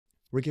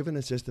We're given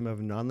a system of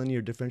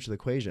nonlinear differential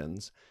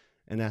equations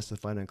and asked to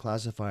find and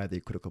classify the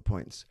critical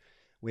points.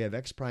 We have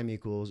x prime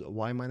equals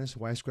y minus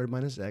y squared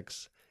minus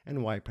x,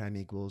 and y prime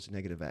equals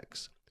negative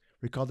x.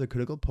 Recall the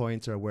critical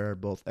points are where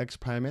both x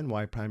prime and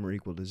y prime are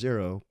equal to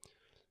 0,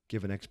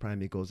 given x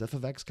prime equals f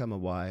of x comma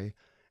y,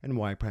 and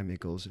y prime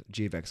equals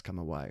g of x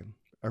comma y.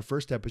 Our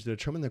first step is to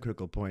determine the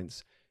critical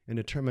points and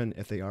determine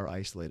if they are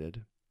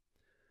isolated.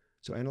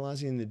 So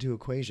analyzing the two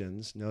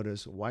equations,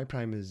 notice y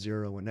prime is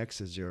 0 when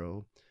x is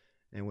 0,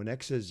 and when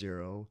x is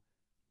 0,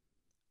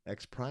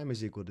 x prime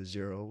is equal to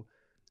 0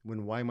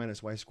 when y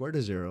minus y squared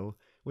is 0,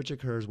 which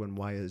occurs when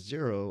y is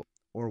 0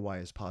 or y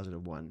is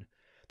positive 1.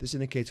 This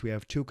indicates we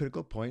have two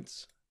critical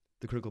points.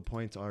 The critical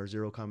points are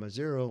 0,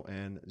 0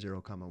 and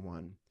 0,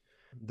 1.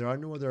 There are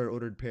no other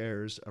ordered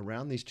pairs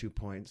around these 2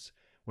 points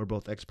where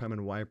both x prime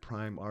and y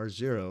prime are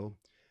 0,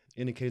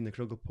 indicating the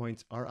critical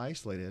points are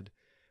isolated.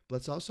 But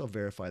let's also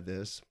verify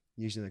this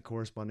using the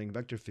corresponding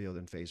vector field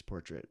and phase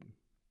portrait.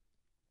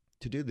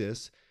 To do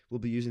this, we'll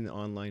be using the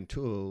online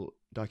tool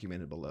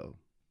documented below.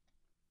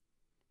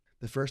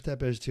 The first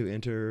step is to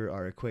enter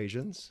our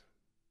equations.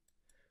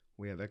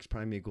 We have x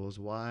prime equals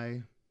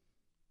y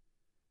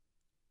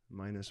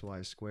minus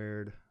y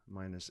squared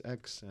minus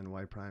x, and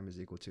y prime is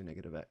equal to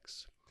negative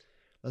x.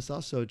 Let's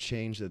also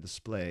change the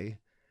display.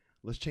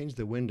 Let's change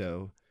the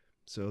window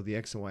so the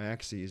x and y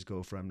axes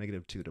go from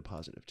 -2 to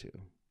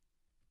 +2.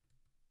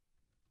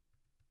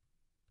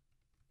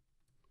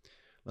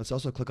 Let's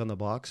also click on the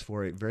box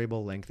for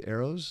variable length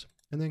arrows,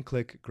 and then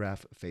click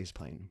Graph Face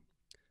Plane.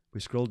 We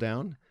scroll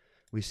down,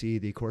 we see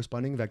the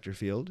corresponding vector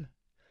field.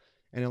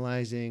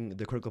 Analyzing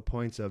the critical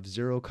points of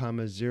 0,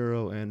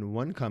 0 and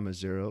 1,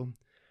 0,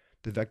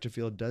 the vector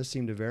field does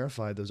seem to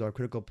verify those are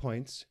critical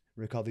points.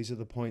 Recall these are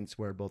the points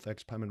where both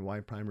x prime and y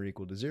prime are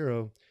equal to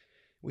 0,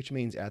 which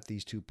means at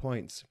these 2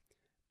 points,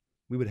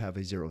 we would have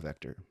a 0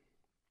 vector.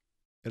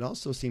 It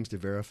also seems to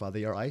verify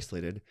they are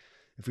isolated.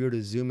 If we were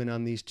to zoom in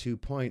on these 2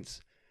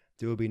 points,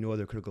 there will be no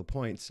other critical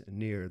points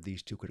near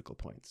these 2 critical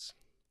points.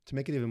 To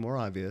make it even more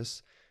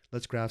obvious,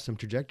 let's graph some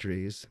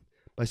trajectories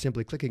by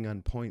simply clicking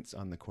on points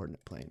on the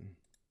coordinate plane.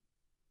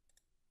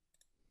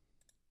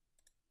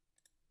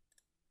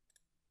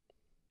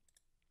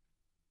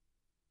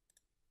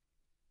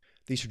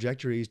 These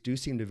trajectories do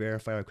seem to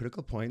verify our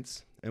critical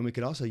points, and we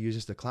could also use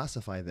this to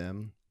classify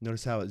them.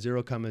 Notice how at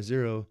 0,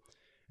 0,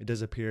 it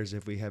does appear as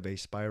if we have a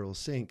spiral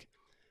sink,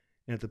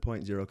 and at the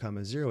point 0,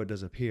 0, it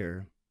does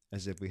appear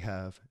as if we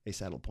have a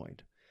saddle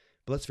point.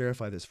 But let's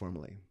verify this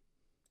formally.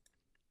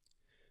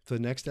 For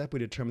the next step, we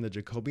determine the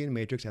Jacobian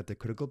matrix at the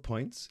critical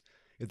points.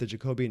 If the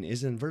Jacobian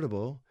is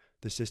invertible,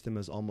 the system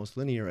is almost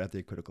linear at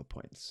the critical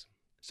points.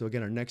 So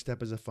again, our next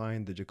step is to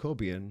find the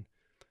Jacobian,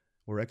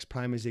 where x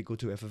prime is equal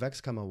to f of x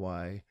comma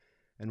y,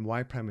 and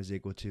y prime is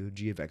equal to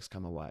g of x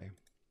comma y.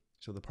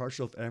 So the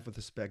partial of f with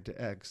respect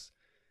to x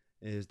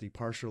is the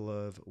partial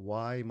of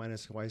y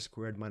minus y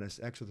squared minus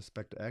x with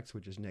respect to x,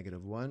 which is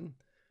 -1.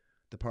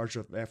 The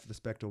partial of f with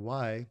respect to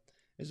y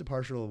is the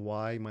partial of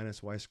y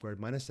minus y squared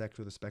minus x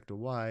with respect to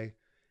y,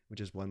 which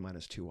is 1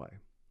 minus 2y.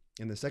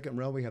 In the second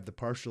row, we have the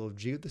partial of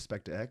g with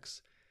respect to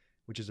x,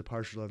 which is the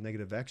partial of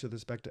negative x with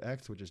respect to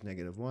x, which is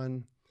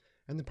 -1.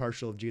 And the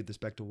partial of g with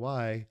respect to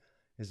y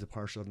is the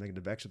partial of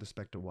negative x with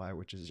respect to y,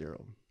 which is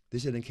 0.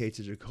 This indicates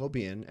the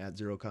Jacobian at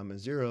 0,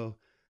 0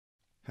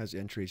 has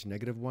entries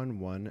 -1,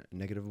 1,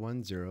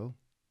 -1, 0.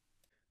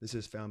 This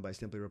is found by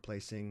simply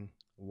replacing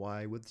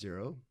y with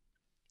 0.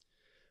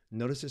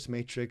 Notice this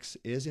matrix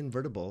is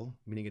invertible,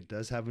 meaning it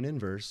does have an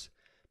inverse,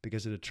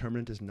 because the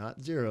determinant is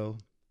not 0,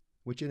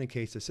 which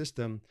indicates the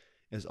system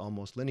is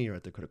almost linear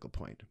at the critical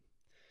point.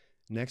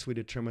 Next, we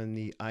determine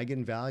the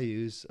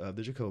eigenvalues of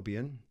the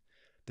Jacobian.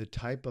 The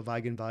type of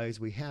eigenvalues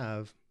we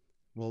have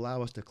will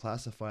allow us to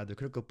classify the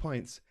critical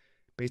points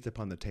based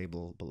upon the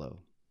table below.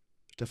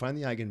 To find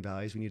the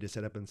eigenvalues, we need to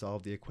set up and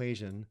solve the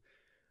equation.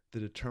 The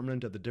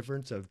determinant of the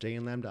difference of j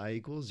and lambda I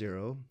equals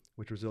 0,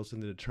 which results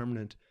in the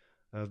determinant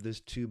of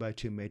this 2 by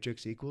 2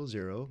 matrix equals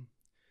 0,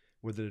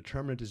 where the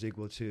determinant is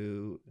equal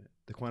to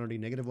the quantity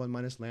 -1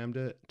 minus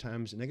lambda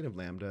times negative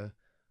lambda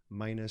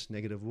minus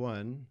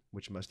 -1,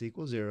 which must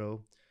equal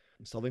 0.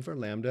 Solving for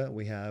lambda,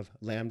 we have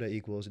lambda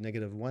equals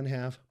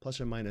 -1/2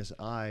 plus or minus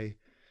I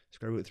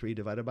square root 3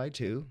 divided by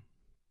 2.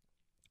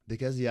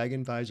 Because the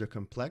eigenvalues are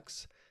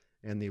complex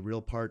and the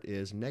real part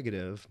is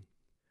negative,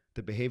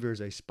 the behavior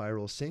is a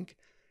spiral sink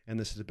and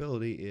the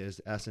stability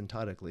is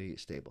asymptotically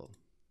stable.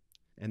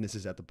 And this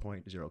is at the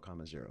point 0,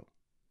 0.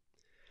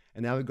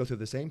 And now we go through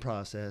the same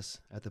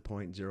process at the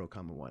point 0,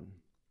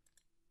 1.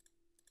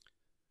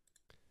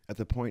 At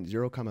the point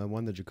 0,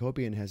 1, the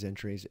Jacobian has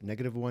entries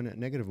 -1,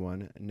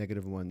 -1,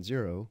 -1,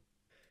 0,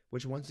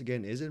 which once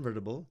again is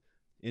invertible,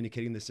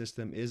 indicating the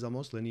system is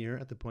almost linear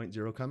at the point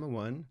 0,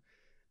 1.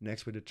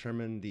 Next, we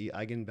determine the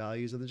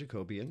eigenvalues of the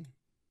Jacobian,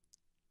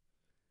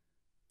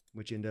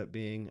 which end up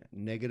being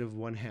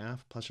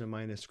 -1/2 plus or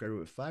minus square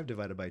root 5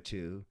 divided by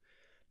 2.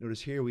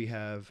 Notice here we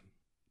have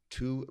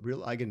 2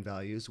 real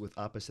eigenvalues with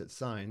opposite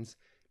signs,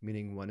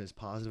 meaning one is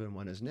positive and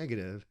one is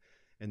negative,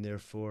 and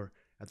therefore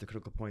At the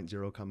critical point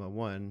 0,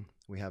 1,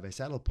 we have a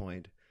saddle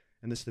point,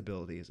 and the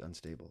stability is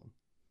unstable.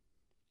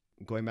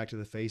 Going back to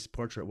the face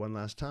portrait one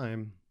last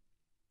time,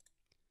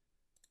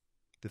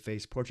 the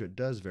face portrait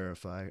does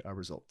verify our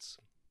results.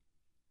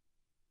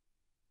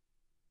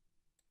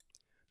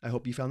 I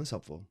hope you found this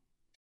helpful.